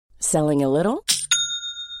Selling a little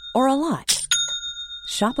or a lot?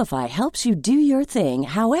 Shopify helps you do your thing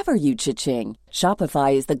however you cha-ching.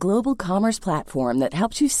 Shopify is the global commerce platform that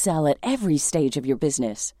helps you sell at every stage of your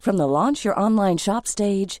business. From the launch your online shop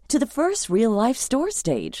stage to the first real-life store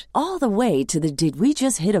stage, all the way to the did we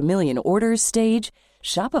just hit a million orders stage.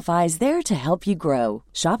 Shopify is there to help you grow.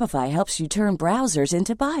 Shopify helps you turn browsers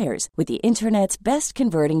into buyers with the internet's best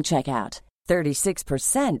converting checkout.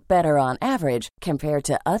 36% better on average compared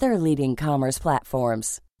to other leading commerce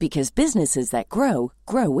platforms. Because businesses that grow,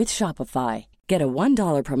 grow with Shopify. Get a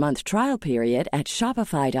 $1 per month trial period at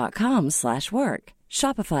shopify.com/work.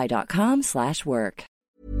 Shopify.com/work.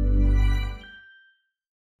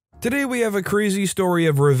 Today we have a crazy story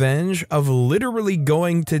of revenge, of literally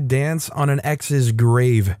going to dance on an ex's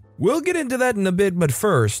grave. We'll get into that in a bit, but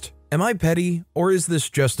first, am I petty or is this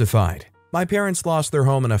justified? My parents lost their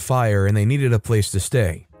home in a fire and they needed a place to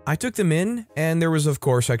stay. I took them in, and there was of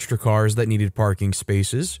course extra cars that needed parking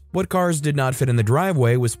spaces. What cars did not fit in the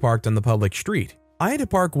driveway was parked on the public street. I had to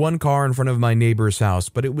park one car in front of my neighbor's house,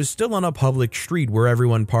 but it was still on a public street where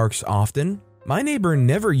everyone parks often. My neighbor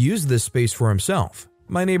never used this space for himself.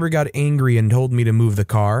 My neighbor got angry and told me to move the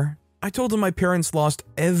car. I told him my parents lost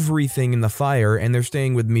everything in the fire and they're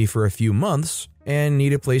staying with me for a few months and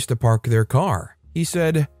need a place to park their car. He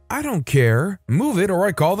said, "I don't care, move it or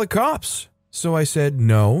I call the cops." So I said,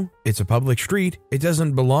 "No, it's a public street. It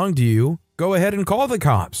doesn't belong to you. Go ahead and call the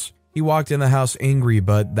cops." He walked in the house angry,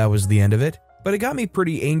 but that was the end of it. But it got me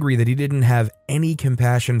pretty angry that he didn't have any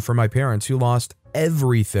compassion for my parents who lost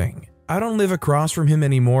everything. I don't live across from him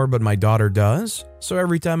anymore, but my daughter does. So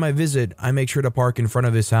every time I visit, I make sure to park in front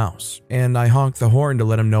of his house. And I honk the horn to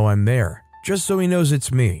let him know I'm there, just so he knows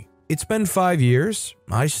it's me. It's been 5 years.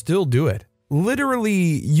 I still do it.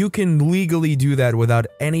 Literally, you can legally do that without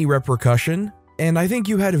any repercussion, and I think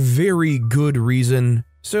you had very good reason.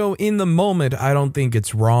 So in the moment, I don't think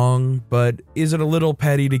it's wrong, but is it a little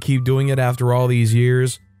petty to keep doing it after all these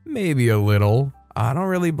years? Maybe a little. I don't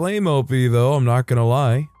really blame Opie though, I'm not gonna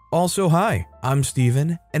lie. Also, hi, I'm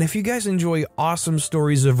Steven, and if you guys enjoy awesome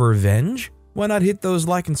stories of revenge, why not hit those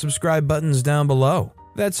like and subscribe buttons down below?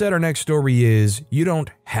 That said, our next story is, you don't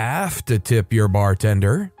have to tip your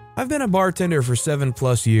bartender. I've been a bartender for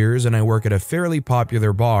 7+ years and I work at a fairly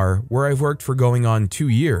popular bar where I've worked for going on 2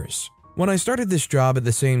 years. When I started this job at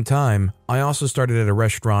the same time, I also started at a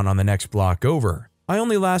restaurant on the next block over. I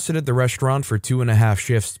only lasted at the restaurant for 2.5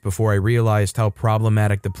 shifts before I realized how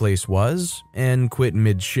problematic the place was and quit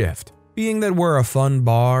mid-shift. Being that we're a fun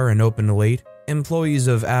bar and open late, employees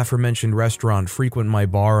of aforementioned restaurant frequent my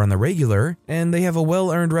bar on the regular, and they have a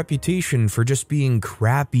well-earned reputation for just being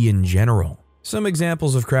crappy in general. Some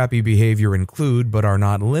examples of crappy behavior include, but are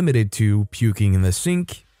not limited to, puking in the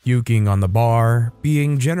sink, puking on the bar,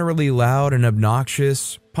 being generally loud and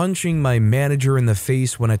obnoxious, punching my manager in the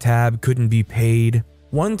face when a tab couldn't be paid.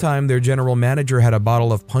 One time, their general manager had a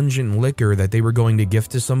bottle of pungent liquor that they were going to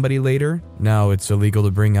gift to somebody later. Now, it's illegal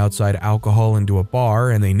to bring outside alcohol into a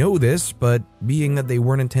bar, and they know this, but being that they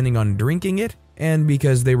weren't intending on drinking it, and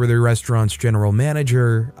because they were the restaurant's general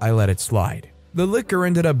manager, I let it slide. The liquor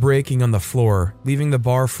ended up breaking on the floor, leaving the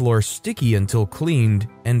bar floor sticky until cleaned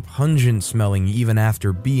and pungent smelling even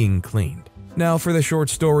after being cleaned. Now for the short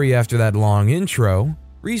story after that long intro,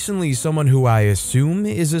 recently someone who I assume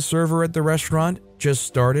is a server at the restaurant just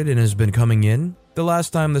started and has been coming in. The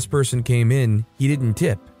last time this person came in, he didn't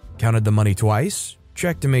tip, counted the money twice,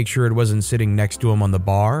 checked to make sure it wasn't sitting next to him on the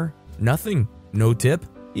bar, nothing, no tip.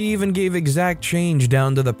 He even gave exact change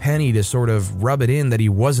down to the penny to sort of rub it in that he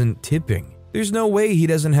wasn't tipping. There's no way he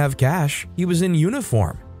doesn't have cash. He was in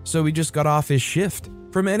uniform, so he just got off his shift.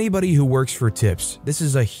 From anybody who works for tips, this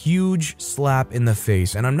is a huge slap in the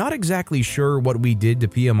face, and I'm not exactly sure what we did to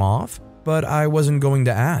pee him off, but I wasn't going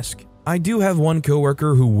to ask. I do have one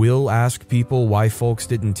coworker who will ask people why folks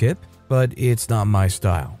didn't tip, but it's not my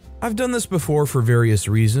style. I've done this before for various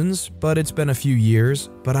reasons, but it's been a few years,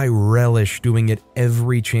 but I relish doing it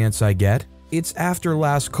every chance I get. It's after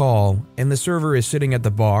last call, and the server is sitting at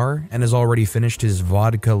the bar and has already finished his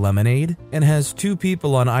vodka lemonade and has 2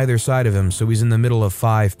 people on either side of him, so he's in the middle of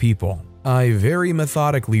 5 people. I very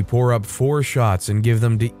methodically pour up 4 shots and give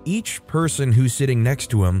them to each person who's sitting next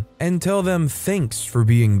to him and tell them thanks for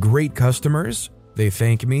being great customers. They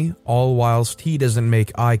thank me, all whilst he doesn't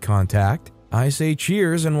make eye contact. I say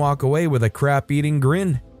cheers and walk away with a crap-eating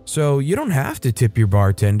grin. So you don't have to tip your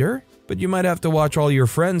bartender, but you might have to watch all your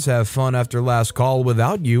friends have fun after last call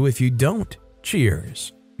without you if you don't.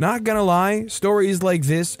 Cheers. Not gonna lie, stories like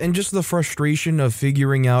this and just the frustration of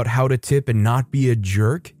figuring out how to tip and not be a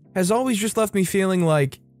jerk has always just left me feeling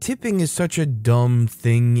like tipping is such a dumb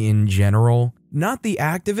thing in general. Not the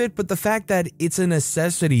act of it, but the fact that it's a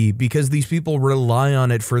necessity because these people rely on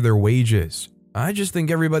it for their wages. I just think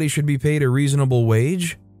everybody should be paid a reasonable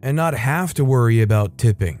wage and not have to worry about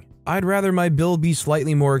tipping. I'd rather my bill be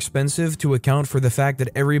slightly more expensive to account for the fact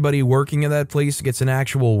that everybody working at that place gets an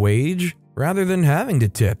actual wage rather than having to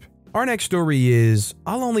tip. Our next story is,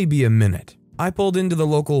 I'll only be a minute. I pulled into the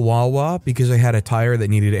local Wawa because I had a tire that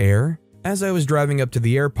needed air. As I was driving up to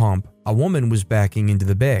the air pump, a woman was backing into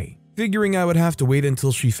the bay. Figuring I would have to wait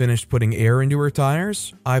until she finished putting air into her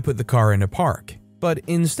tires, I put the car into park. But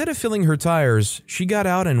instead of filling her tires, she got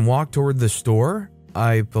out and walked toward the store.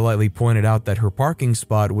 I politely pointed out that her parking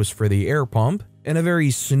spot was for the air pump. In a very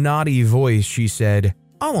snotty voice, she said,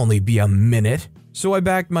 "I'll only be a minute." So I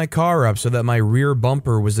backed my car up so that my rear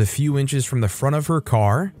bumper was a few inches from the front of her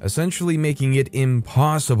car, essentially making it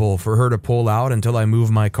impossible for her to pull out until I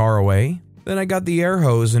moved my car away. Then I got the air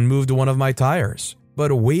hose and moved one of my tires,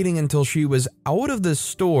 but waiting until she was out of the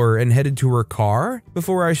store and headed to her car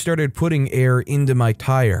before I started putting air into my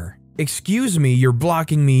tire. "Excuse me, you're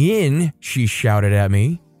blocking me in," she shouted at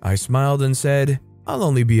me. I smiled and said, "I'll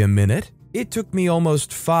only be a minute." It took me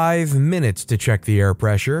almost 5 minutes to check the air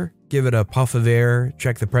pressure, give it a puff of air,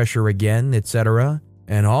 check the pressure again, etc.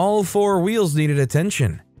 And all 4 wheels needed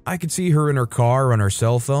attention. I could see her in her car on her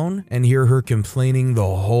cell phone and hear her complaining the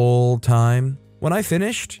whole time. When I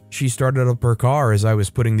finished, she started up her car as I was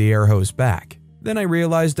putting the air hose back. Then I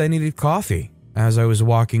realized I needed coffee. As I was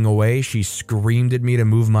walking away, she screamed at me to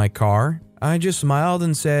move my car. I just smiled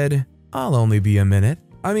and said, "I'll only be a minute."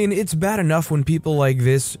 I mean, it's bad enough when people like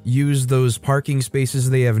this use those parking spaces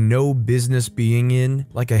they have no business being in,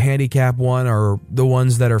 like a handicap one or the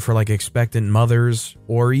ones that are for like expectant mothers,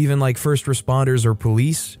 or even like first responders or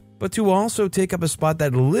police. But to also take up a spot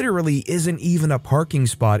that literally isn't even a parking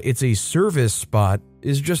spot, it's a service spot,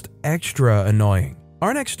 is just extra annoying.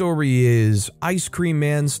 Our next story is, Ice Cream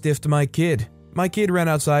Man stiffed my kid. My kid ran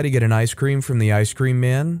outside to get an ice cream from the ice cream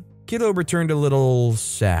man. Kiddo returned a little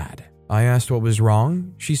sad. I asked what was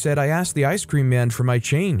wrong. She said, "I asked the ice cream man for my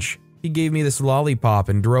change. He gave me this lollipop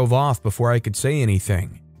and drove off before I could say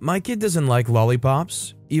anything." My kid doesn't like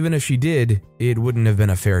lollipops. Even if she did, it wouldn't have been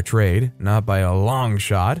a fair trade, not by a long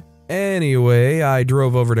shot. Anyway, I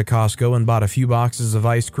drove over to Costco and bought a few boxes of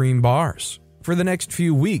ice cream bars. For the next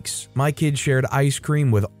few weeks, my kid shared ice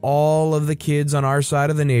cream with all of the kids on our side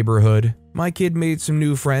of the neighborhood. My kid made some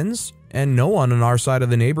new friends, and no one on our side of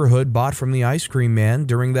the neighborhood bought from the ice cream man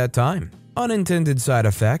during that time. Unintended side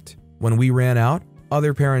effect, when we ran out,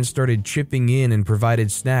 other parents started chipping in and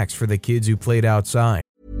provided snacks for the kids who played outside.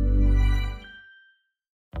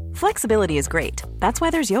 Flexibility is great. That's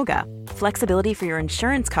why there's yoga. Flexibility for your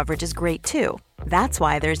insurance coverage is great too. That's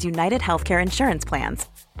why there's United Healthcare Insurance Plans.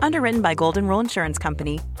 Underwritten by Golden Rule Insurance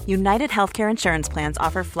Company, United Healthcare Insurance Plans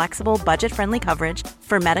offer flexible, budget-friendly coverage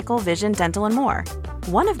for medical, vision, dental, and more.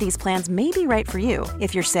 One of these plans may be right for you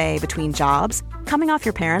if you're, say, between jobs, coming off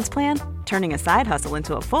your parents' plan, turning a side hustle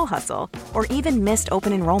into a full hustle, or even missed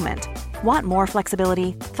open enrollment. Want more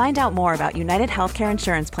flexibility? Find out more about United Healthcare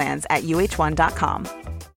Insurance Plans at uh1.com.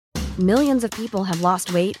 Millions of people have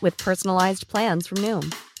lost weight with personalized plans from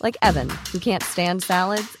Noom. Like Evan, who can't stand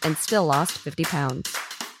salads and still lost 50 pounds.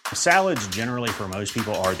 Salads generally for most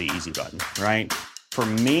people are the easy button, right? For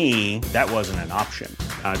me, that wasn't an option.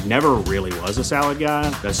 I never really was a salad guy.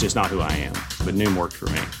 That's just not who I am. But Noom worked for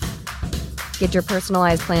me. Get your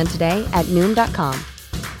personalized plan today at Noom.com.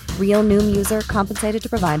 Real Noom user compensated to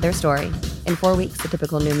provide their story. In 4 weeks, the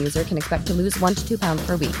typical Noom user can expect to lose 1 to 2 pounds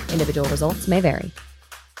per week. Individual results may vary.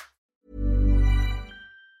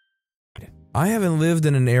 I haven't lived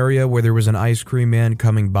in an area where there was an ice cream man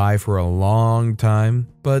coming by for a long time,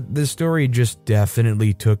 but this story just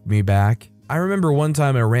definitely took me back. I remember one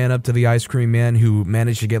time I ran up to the ice cream man who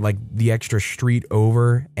managed to get like the extra street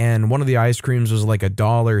over, and one of the ice creams was like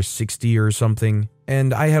 $1.60 or something,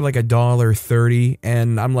 and I had like $1.30,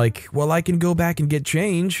 and I'm like, well, I can go back and get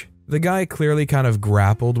change. The guy clearly kind of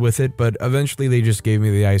grappled with it, but eventually they just gave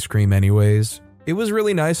me the ice cream anyways. It was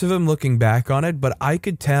really nice of him looking back on it, but I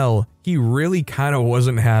could tell he really kind of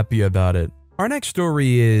wasn't happy about it. Our next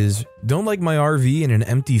story is, don't like my RV in an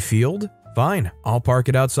empty field? Fine, I'll park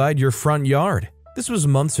it outside your front yard. This was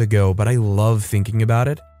months ago, but I love thinking about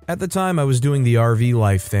it. At the time, I was doing the RV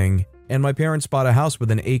life thing, and my parents bought a house with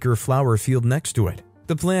an acre flower field next to it.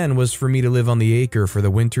 The plan was for me to live on the acre for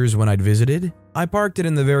the winters when I'd visited. I parked it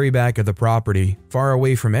in the very back of the property, far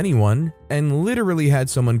away from anyone, and literally had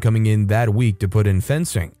someone coming in that week to put in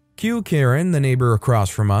fencing. Cue Karen, the neighbor across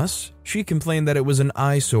from us. She complained that it was an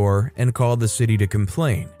eyesore and called the city to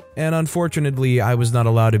complain. And unfortunately, I was not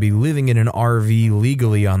allowed to be living in an RV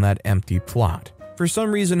legally on that empty plot. For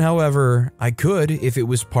some reason, however, I could if it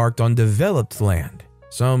was parked on developed land.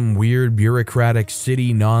 Some weird bureaucratic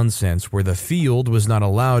city nonsense where the field was not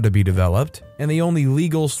allowed to be developed, and the only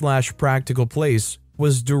legal/practical place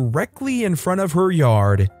was directly in front of her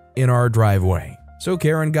yard in our driveway. So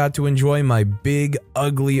Karen got to enjoy my big,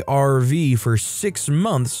 ugly RV for 6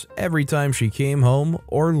 months every time she came home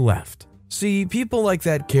or left. See, people like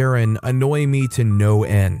that Karen annoy me to no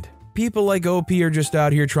end. People like OP are just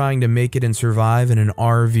out here trying to make it and survive in an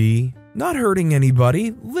RV, not hurting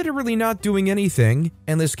anybody, literally not doing anything,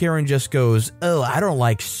 and this Karen just goes, "Oh, I don't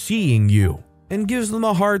like seeing you," and gives them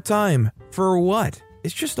a hard time. For what?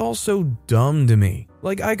 It's just all so dumb to me.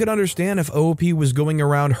 Like, I could understand if OP was going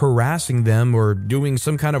around harassing them or doing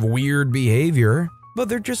some kind of weird behavior, but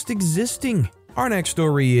they're just existing. Our next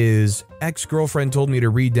story is, ex-girlfriend told me to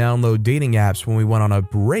re-download dating apps when we went on a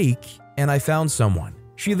break, and I found someone.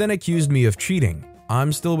 She then accused me of cheating.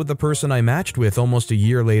 I'm still with the person I matched with almost a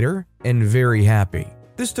year later, and very happy.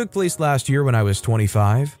 This took place last year when I was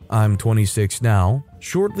 25. I'm 26 now.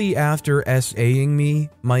 Shortly after SAing me,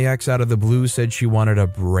 my ex out of the blue said she wanted a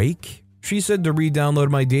break. She said to re-download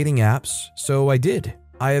my dating apps, so I did.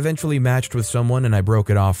 I eventually matched with someone and I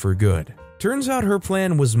broke it off for good. Turns out her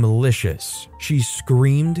plan was malicious. She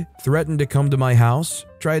screamed, threatened to come to my house,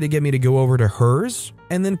 tried to get me to go over to hers,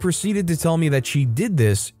 and then proceeded to tell me that she did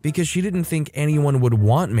this because she didn't think anyone would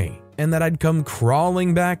want me, and that I'd come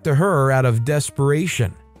crawling back to her out of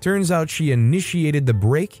desperation. Turns out she initiated the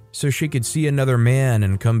break so she could see another man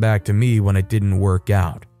and come back to me when it didn't work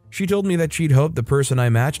out. She told me that she'd hoped the person I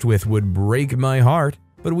matched with would break my heart,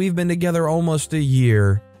 but we've been together almost a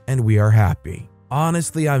year, and we are happy.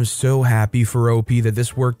 Honestly, I'm so happy for OP that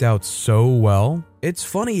this worked out so well. It's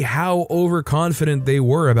funny how overconfident they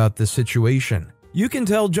were about the situation. You can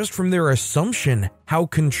tell just from their assumption how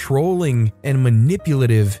controlling and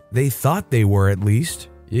manipulative they thought they were, at least.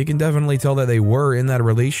 You can definitely tell that they were in that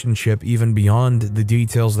relationship even beyond the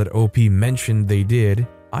details that OP mentioned they did.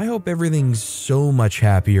 I hope everything's so much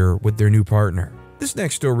happier with their new partner. This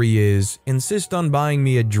next story is, insist on buying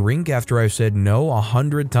me a drink after I've said no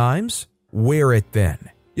 100 times? Wear it then.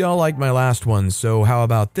 Y'all like my last one, so how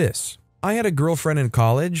about this? I had a girlfriend in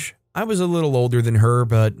college. I was a little older than her,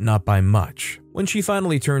 but not by much. When she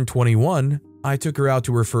finally turned 21, I took her out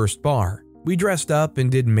to her first bar. We dressed up and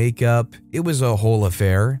did makeup. It was a whole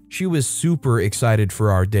affair. She was super excited for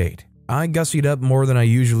our date. I gussied up more than I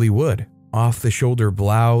usually would. Off-the-shoulder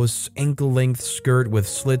blouse, ankle-length skirt with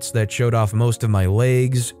slits that showed off most of my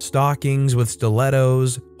legs, stockings with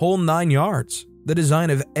stilettos, whole 9 yards. The design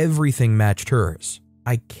of everything matched hers.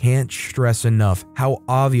 I can't stress enough how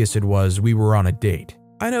obvious it was we were on a date.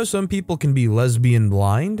 I know some people can be lesbian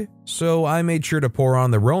blind, so I made sure to pour on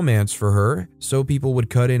the romance for her so people would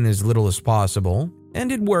cut in as little as possible.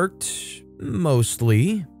 And it worked,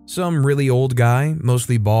 mostly. Some really old guy,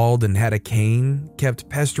 mostly bald and had a cane, kept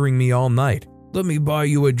pestering me all night. "Let me buy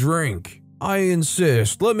you a drink. I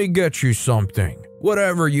insist, let me get you something.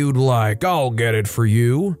 Whatever you'd like, I'll get it for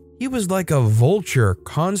you." He was like a vulture,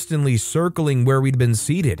 constantly circling where we'd been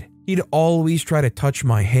seated. He'd always try to touch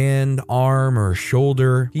my hand, arm, or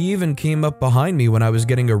shoulder. He even came up behind me when I was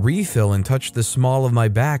getting a refill and touched the small of my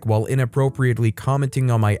back while inappropriately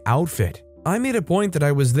commenting on my outfit. I made a point that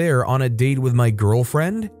I was there on a date with my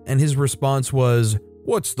girlfriend, and his response was,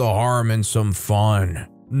 "What's the harm in some fun?"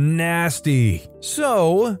 Nasty.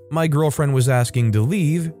 So, my girlfriend was asking to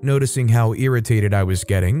leave, noticing how irritated I was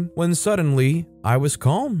getting, when suddenly, I was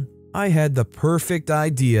calm. I had the perfect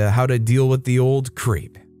idea how to deal with the old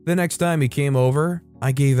creep. The next time he came over,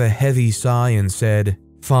 I gave a heavy sigh and said,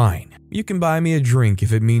 "Fine, you can buy me a drink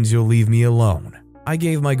if it means you'll leave me alone." I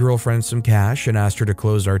gave my girlfriend some cash and asked her to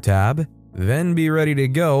close our tab, then be ready to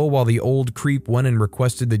go while the old creep went and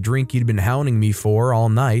requested the drink he'd been hounding me for all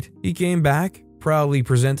night. He came back, proudly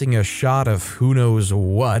presenting a shot of who knows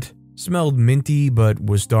what. Smelled minty but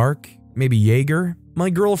was dark, maybe Jaeger. My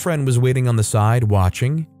girlfriend was waiting on the side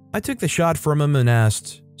watching. I took the shot from him and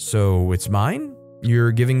asked, "So it's mine?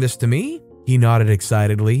 You're giving this to me?" He nodded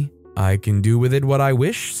excitedly. "I can do with it what I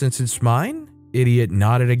wish since it's mine." Idiot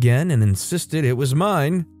nodded again and insisted it was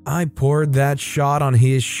mine. I poured that shot on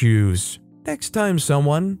his shoes. Next time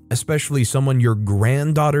someone, especially someone your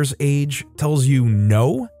granddaughter's age, tells you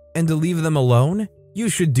no and to leave them alone, you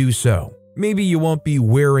should do so. Maybe you won't be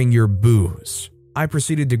wearing your booze. I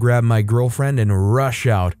proceeded to grab my girlfriend and rush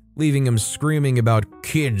out, leaving him screaming about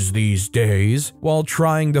kids these days while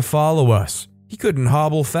trying to follow us. He couldn't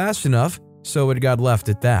hobble fast enough, so it got left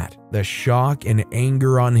at that. The shock and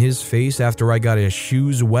anger on his face after I got his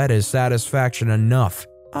shoes wet is satisfaction enough.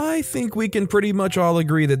 I think we can pretty much all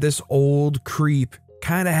agree that this old creep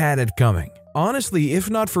kinda had it coming. Honestly, if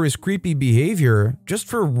not for his creepy behavior, just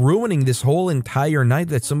for ruining this whole entire night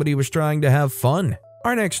that somebody was trying to have fun.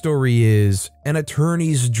 Our next story is an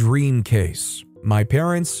attorney's dream case. My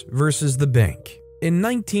parents versus the bank. In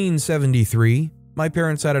 1973, my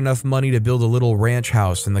parents had enough money to build a little ranch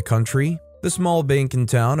house in the country. The small bank in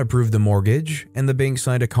town approved the mortgage, and the bank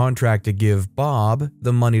signed a contract to give Bob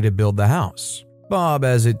the money to build the house. Bob,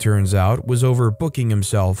 as it turns out, was overbooking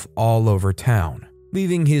himself all over town,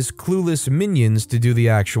 leaving his clueless minions to do the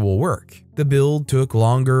actual work. The build took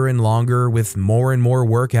longer and longer, with more and more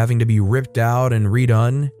work having to be ripped out and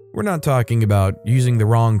redone. We're not talking about using the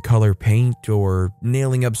wrong color paint or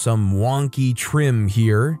nailing up some wonky trim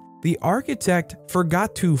here. The architect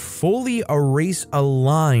forgot to fully erase a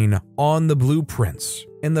line on the blueprints,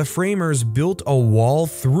 and the framers built a wall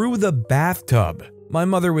through the bathtub. My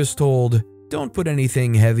mother was told, "Don't put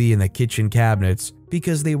anything heavy in the kitchen cabinets,"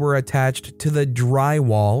 because they were attached to the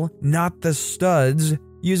drywall, not the studs,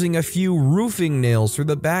 using a few roofing nails through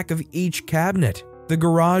the back of each cabinet. The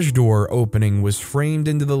garage door opening was framed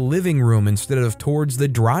into the living room instead of towards the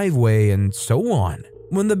driveway, and so on.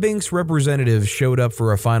 When the bank's representative showed up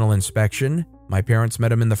for a final inspection, my parents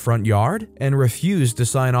met him in the front yard and refused to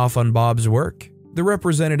sign off on Bob's work. The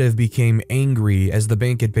representative became angry as the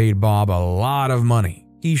bank had paid Bob a lot of money.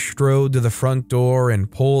 He strode to the front door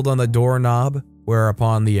and pulled on the doorknob,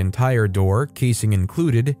 whereupon the entire door, casing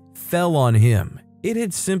included, fell on him. It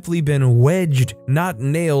had simply been wedged, not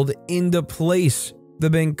nailed, into place. The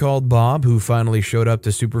bank called Bob, who finally showed up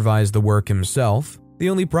to supervise the work himself. The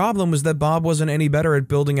only problem was that Bob wasn't any better at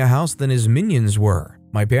building a house than his minions were.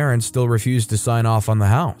 My parents still refused to sign off on the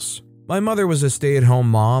house. My mother was a stay-at-home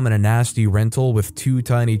mom in a nasty rental with 2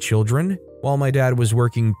 tiny children, while my dad was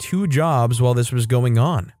working 2 jobs while this was going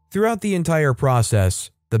on. Throughout the entire process,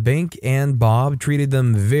 the bank and Bob treated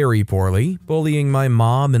them very poorly, bullying my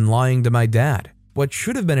mom and lying to my dad. What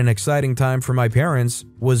should have been an exciting time for my parents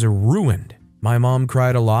was ruined. My mom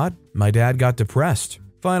cried a lot, my dad got depressed.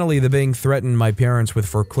 Finally, the bank threatened my parents with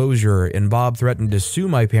foreclosure, and Bob threatened to sue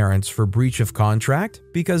my parents for breach of contract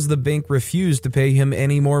because the bank refused to pay him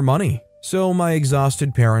any more money. So my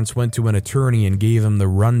exhausted parents went to an attorney and gave him the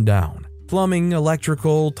rundown. Plumbing,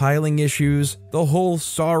 electrical, tiling issues, the whole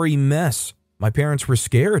sorry mess. My parents were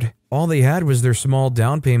scared. All they had was their small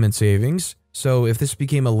down payment savings, so if this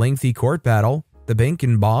became a lengthy court battle, the bank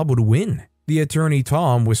and Bob would win. The attorney,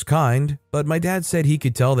 Tom, was kind, but my dad said he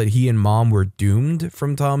could tell that he and Mom were doomed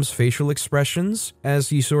from Tom's facial expressions as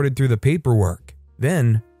he sorted through the paperwork.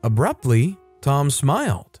 Then, abruptly, Tom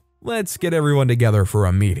smiled. "Let's get everyone together for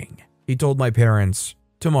a meeting," he told my parents,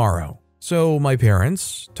 "tomorrow." So my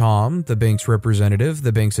parents, Tom, the bank's representative,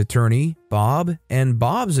 the bank's attorney, Bob, and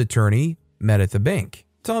Bob's attorney met at the bank.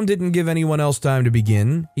 Tom didn't give anyone else time to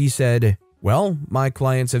begin. He said, "Well, my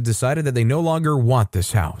clients have decided that they no longer want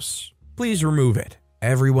this house. Please remove it."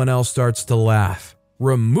 Everyone else starts to laugh.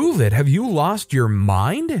 "Remove it? Have you lost your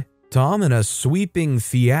mind?" Tom, in a sweeping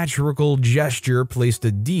theatrical gesture, placed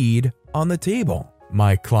a deed on the table.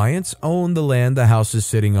 "My clients own the land the house is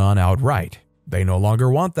sitting on outright. They no longer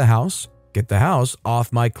want the house. Get the house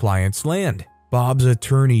off my client's land." Bob's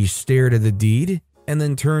attorney stared at the deed and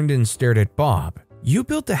then turned and stared at Bob. "You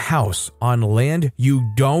built a house on land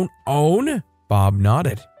you don't own?" Bob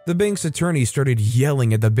nodded. The bank's attorney started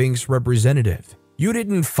yelling at the bank's representative. "You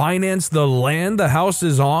didn't finance the land the house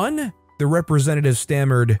is on?" The representative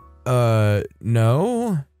stammered,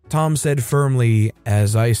 no." Tom said firmly,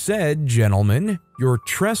 "As I said, gentlemen, you're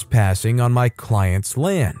trespassing on my client's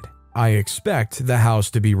land. I expect the house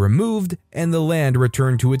to be removed and the land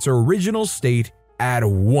returned to its original state at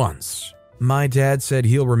once." My dad said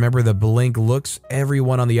he'll remember the blank looks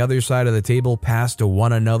everyone on the other side of the table passed to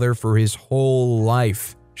one another for his whole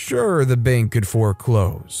life. Sure, the bank could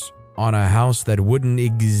foreclose on a house that wouldn't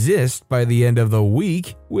exist by the end of the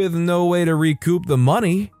week with no way to recoup the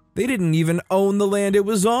money. They didn't even own the land it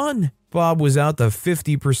was on. Bob was out the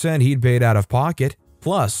 50% he'd paid out of pocket.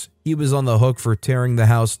 Plus, he was on the hook for tearing the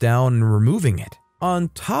house down and removing it. On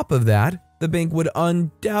top of that, the bank would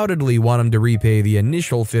undoubtedly want him to repay the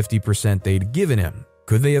initial 50% they'd given him.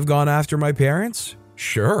 Could they have gone after my parents?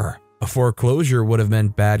 Sure. A foreclosure would have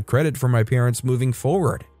meant bad credit for my parents moving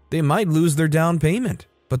forward. They might lose their down payment,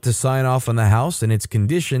 but to sign off on the house and its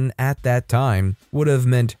condition at that time would have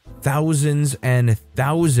meant thousands and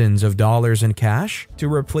thousands of dollars in cash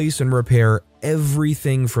to replace and repair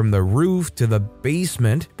everything from the roof to the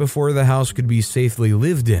basement before the house could be safely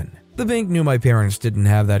lived in. The bank knew my parents didn't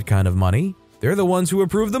have that kind of money. They're the ones who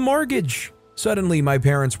approved the mortgage. Suddenly, my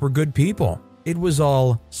parents were good people. It was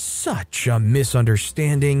all such a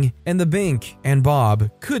misunderstanding, and the bank and Bob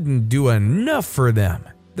couldn't do enough for them.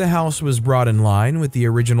 The house was brought in line with the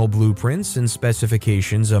original blueprints and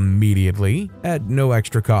specifications immediately, at no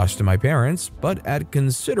extra cost to my parents, but at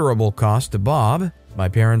considerable cost to Bob. My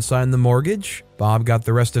parents signed the mortgage, Bob got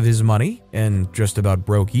the rest of his money, and just about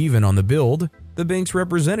broke even on the build. The bank's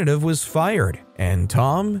representative was fired, and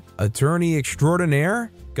Tom, attorney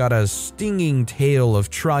extraordinaire, got a stinging tale of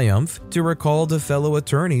triumph to recall to fellow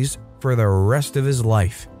attorneys for the rest of his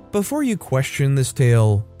life. Before you question this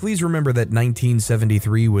tale, please remember that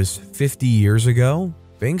 1973 was 50 years ago.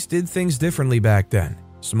 Banks did things differently back then.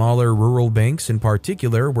 Smaller rural banks in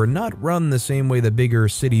particular were not run the same way the bigger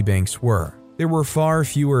city banks were. There were far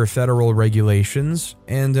fewer federal regulations,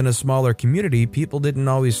 and in a smaller community, people didn't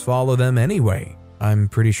always follow them anyway. I'm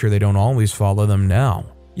pretty sure they don't always follow them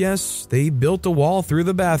now. Yes, they built a wall through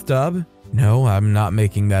the bathtub. No, I'm not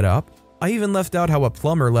making that up. I even left out how a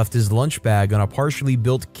plumber left his lunch bag on a partially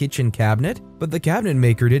built kitchen cabinet, but the cabinet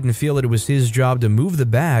maker didn't feel it was his job to move the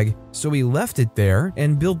bag, so he left it there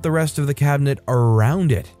and built the rest of the cabinet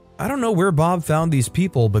around it. I don't know where Bob found these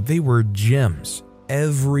people, but they were gems.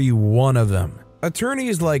 Every one of them.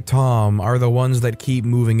 Attorneys like Tom are the ones that keep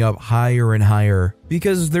moving up higher and higher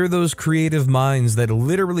because they're those creative minds that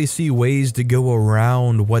literally see ways to go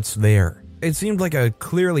around what's there. It seemed like a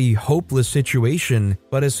clearly hopeless situation,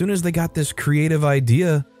 but as soon as they got this creative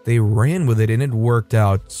idea, they ran with it and it worked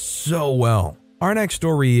out so well. Our next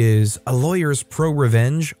story is a lawyer's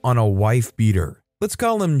pro-revenge on a wife beater. Let's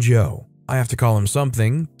call him Joe. I have to call him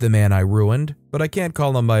something, the man I ruined, but I can't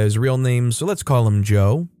call him by his real name, so let's call him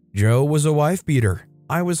Joe. Joe was a wife beater.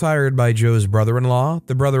 I was hired by Joe's brother-in-law,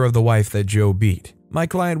 the brother of the wife that Joe beat. My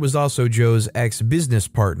client was also Joe's ex-business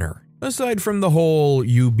partner. Aside from the whole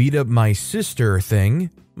 "you beat up my sister" thing,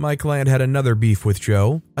 my client had another beef with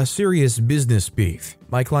Joe, a serious business beef.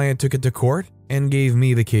 My client took it to court and gave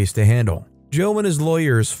me the case to handle. Joe and his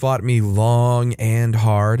lawyers fought me long and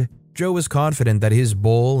hard. Joe was confident that his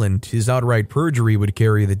bull and his outright perjury would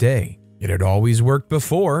carry the day. It had always worked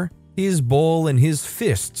before. His bull and his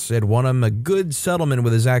fists had won him a good settlement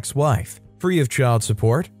with his ex-wife, free of child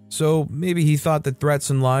support, so maybe he thought that threats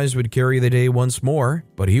and lies would carry the day once more,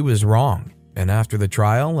 but he was wrong. And after the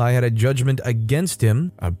trial, I had a judgment against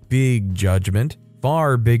him, a big judgment,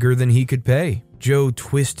 far bigger than he could pay. Joe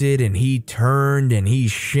twisted and he turned and he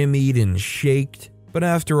shimmied and shaked, but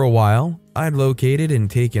after a while, I'd located and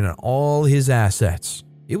taken all his assets.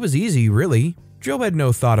 It was easy, really. Joe had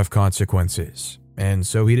no thought of consequences, and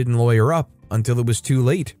so he didn't lawyer up until it was too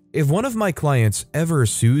late. If one of my clients ever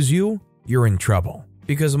sues you, you're in trouble,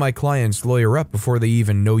 because my clients lawyer up before they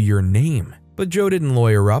even know your name. But Joe didn't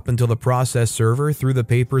lawyer up until the process server threw the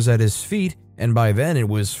papers at his feet, and by then it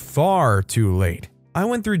was far too late. I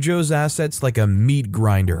went through Joe's assets like a meat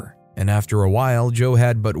grinder. And after a while, Joe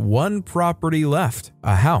had but one property left,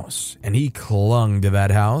 a house, and he clung to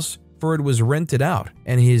that house, for it was rented out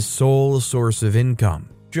and his sole source of income.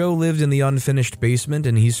 Joe lived in the unfinished basement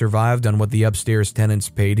and he survived on what the upstairs tenants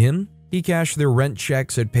paid him. He cashed their rent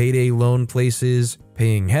checks at payday loan places,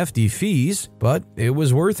 paying hefty fees, but it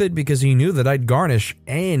was worth it because he knew that I'd garnish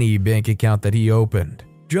any bank account that he opened.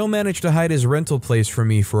 Joe managed to hide his rental place from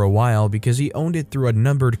me for a while because he owned it through a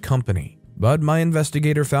numbered company. But my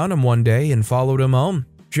investigator found him one day and followed him home.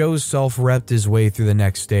 Joe self-repped his way through the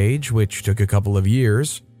next stage, which took a couple of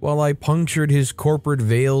years, while I punctured his corporate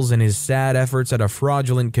veils and his sad efforts at a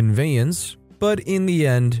fraudulent conveyance. But in the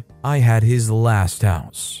end, I had his last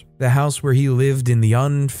house, the house where he lived in the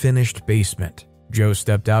unfinished basement. Joe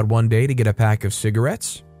stepped out one day to get a pack of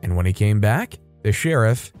cigarettes, and when he came back, the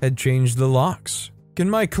sheriff had changed the locks. "Can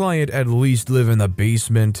my client at least live in the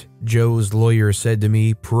basement?" Joe's lawyer said to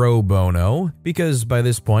me pro bono, because by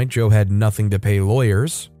this point Joe had nothing to pay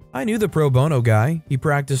lawyers. I knew the pro bono guy, he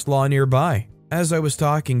practiced law nearby. As I was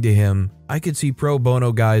talking to him, I could see pro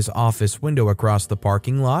bono guy's office window across the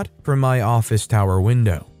parking lot from my office tower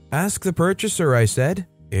window. "Ask the purchaser," I said.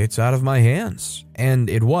 "It's out of my hands." And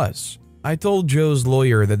it was. I told Joe's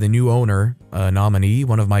lawyer that the new owner, a nominee,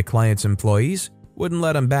 one of my client's employees, wouldn't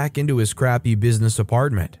let him back into his crappy business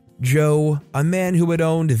apartment. Joe, a man who had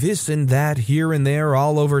owned this and that here and there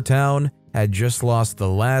all over town, had just lost the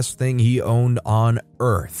last thing he owned on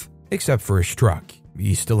earth, except for his truck.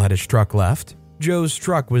 He still had his truck left. Joe's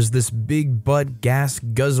truck was this big butt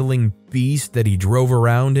gas-guzzling beast that he drove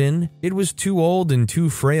around in. It was too old and too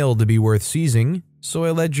frail to be worth seizing, so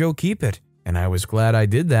I let Joe keep it. And I was glad I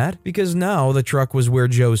did that, because now the truck was where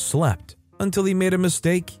Joe slept. Until he made a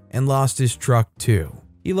mistake and lost his truck too.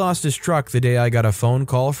 He lost his truck the day I got a phone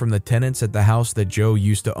call from the tenants at the house that Joe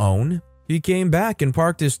used to own. He came back and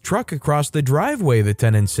parked his truck across the driveway, the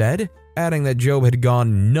tenant said, adding that Joe had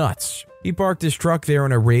gone nuts. He parked his truck there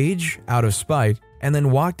in a rage, out of spite, and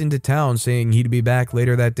then walked into town saying he'd be back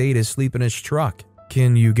later that day to sleep in his truck.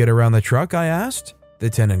 "Can you get around the truck?" I asked. The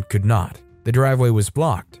tenant could not. The driveway was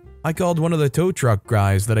blocked. I called one of the tow truck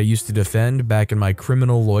guys that I used to defend back in my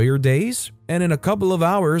criminal lawyer days, and in a couple of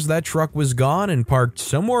hours that truck was gone and parked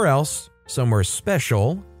somewhere else, somewhere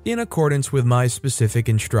special, in accordance with my specific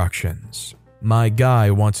instructions. "My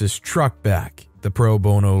guy wants his truck back," the pro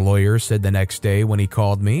bono lawyer said the next day when he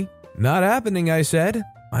called me. "Not happening," I said.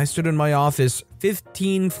 I stood in my office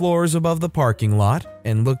 15 floors above the parking lot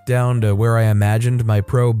and looked down to where I imagined my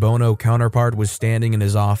pro bono counterpart was standing in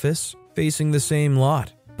his office, facing the same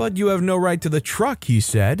lot. "But you have no right to the truck," he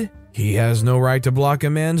said. "He has no right to block a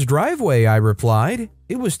man's driveway," I replied.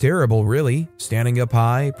 It was terrible, really, standing up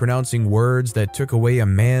high, pronouncing words that took away a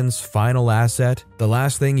man's final asset, the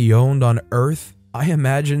last thing he owned on earth. I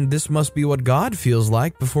imagined this must be what God feels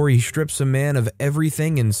like before he strips a man of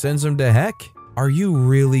everything and sends him to heck. "Are you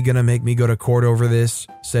really gonna make me go to court over this?"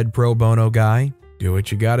 said pro bono guy. "Do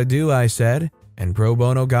what you gotta do," I said. And pro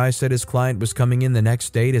bono guy said his client was coming in the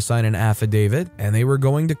next day to sign an affidavit, and they were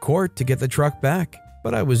going to court to get the truck back.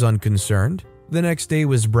 But I was unconcerned. The next day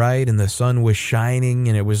was bright and the sun was shining,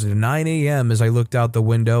 and it was 9 a.m. as I looked out the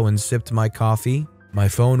window and sipped my coffee. My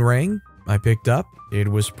phone rang. I picked up. It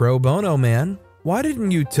was pro bono man. "Why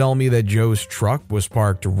didn't you tell me that Joe's truck was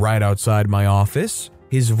parked right outside my office?"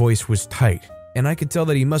 His voice was tight, and I could tell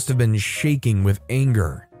that he must have been shaking with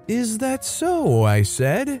anger. "Is that so?" I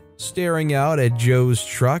said, staring out at Joe's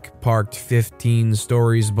truck parked 15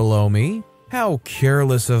 stories below me. "How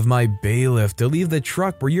careless of my bailiff to leave the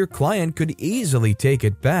truck where your client could easily take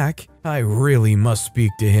it back. I really must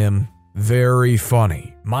speak to him." "Very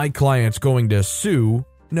funny. My client's going to sue."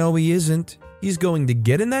 "No, he isn't. He's going to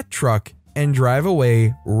get in that truck and drive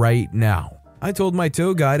away right now." I told my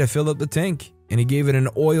tow guy to fill up the tank, and he gave it an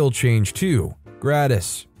oil change too.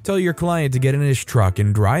 Gratis. Tell your client to get in his truck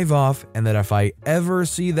and drive off, and that if I ever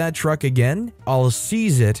see that truck again, I'll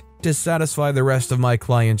seize it to satisfy the rest of my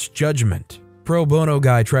client's judgment. Pro bono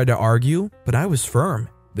guy tried to argue, but I was firm.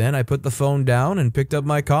 Then I put the phone down and picked up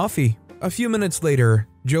my coffee. A few minutes later,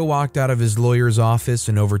 Joe walked out of his lawyer's office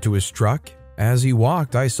and over to his truck. As he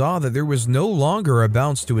walked, I saw that there was no longer a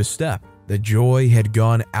bounce to his step. The joy had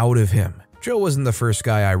gone out of him. Joe wasn't the first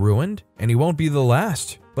guy I ruined, and he won't be the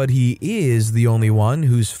last. But he is the only one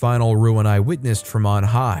whose final ruin I witnessed from on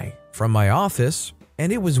high, from my office, and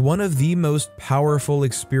it was one of the most powerful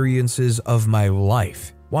experiences of my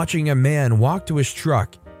life. Watching a man walk to his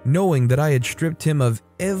truck, knowing that I had stripped him of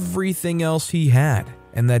everything else he had,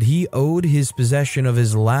 and that he owed his possession of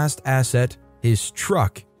his last asset, his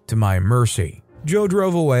truck, to my mercy. Joe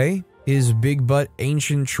drove away, his big butt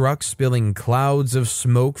ancient truck spilling clouds of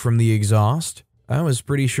smoke from the exhaust. I was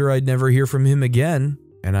pretty sure I'd never hear from him again.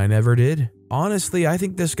 And I never did. Honestly, I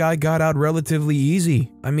think this guy got out relatively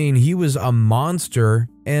easy. I mean, he was a monster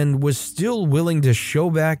and was still willing to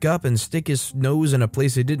show back up and stick his nose in a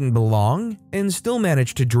place it didn't belong, and still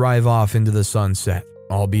managed to drive off into the sunset.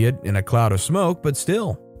 Albeit in a cloud of smoke, but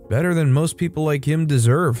still. Better than most people like him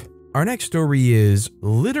deserve. Our next story is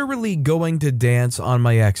literally going to dance on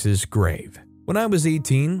my ex's grave. When I was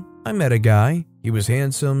 18, I met a guy. He was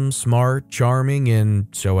handsome, smart, charming, and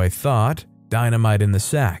so I thought, dynamite in the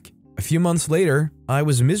sack. A few months later, I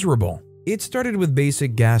was miserable. It started with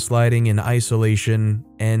basic gaslighting and isolation,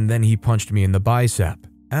 and then he punched me in the bicep.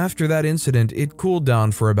 After that incident, it cooled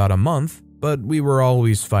down for about a month, but we were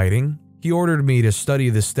always fighting. He ordered me to study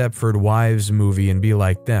the Stepford Wives movie and be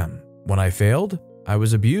like them. When I failed, I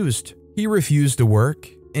was abused. He refused to work.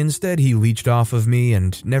 Instead, he leached off of me,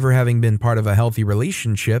 and never having been part of a healthy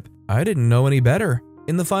relationship, I didn't know any better.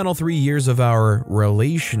 In the final 3 years of our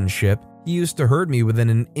relationship, he used to hurt me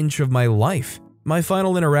within an inch of my life. My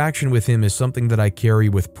final interaction with him is something that I carry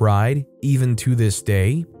with pride, even to this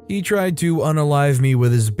day. He tried to unalive me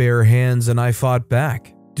with his bare hands, and I fought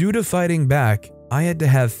back. Due to fighting back, I had to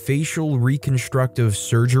have facial reconstructive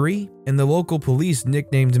surgery, and the local police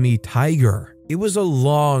nicknamed me Tiger. It was a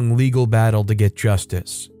long legal battle to get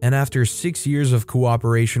justice, and after 6 years of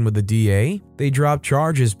cooperation with the DA, they dropped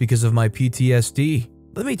charges because of my PTSD.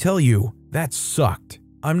 Let me tell you, that sucked.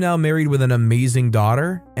 I'm now married with an amazing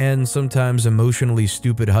daughter and sometimes emotionally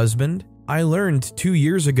stupid husband. I learned 2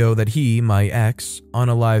 years ago that he, my ex,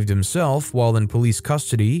 unalived himself while in police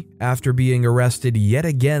custody after being arrested yet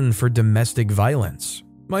again for domestic violence.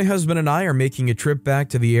 My husband and I are making a trip back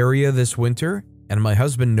to the area this winter, and my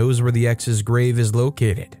husband knows where the ex's grave is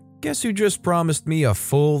located. Guess who just promised me a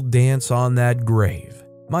full dance on that grave?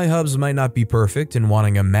 My hubs might not be perfect in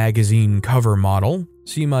wanting a magazine cover model.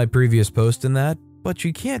 See my previous post in that? But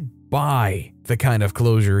you can't buy the kind of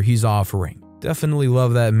closure he's offering. Definitely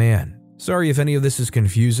love that man. Sorry if any of this is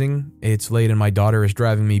confusing. It's late and my daughter is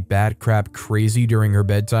driving me bat crap crazy during her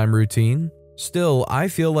bedtime routine. Still, I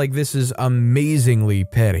feel like this is amazingly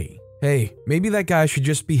petty. Hey, maybe that guy should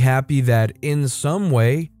just be happy that in some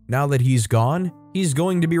way, now that he's gone, he's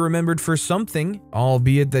going to be remembered for something,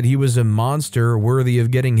 albeit that he was a monster worthy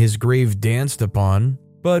of getting his grave danced upon.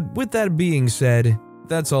 But with that being said,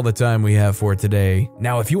 that's all the time we have for today.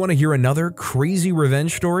 Now, if you want to hear another crazy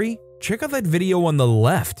revenge story, check out that video on the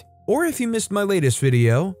left. Or if you missed my latest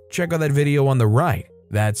video, check out that video on the right.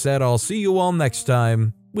 That said, I'll see you all next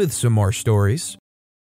time with some more stories.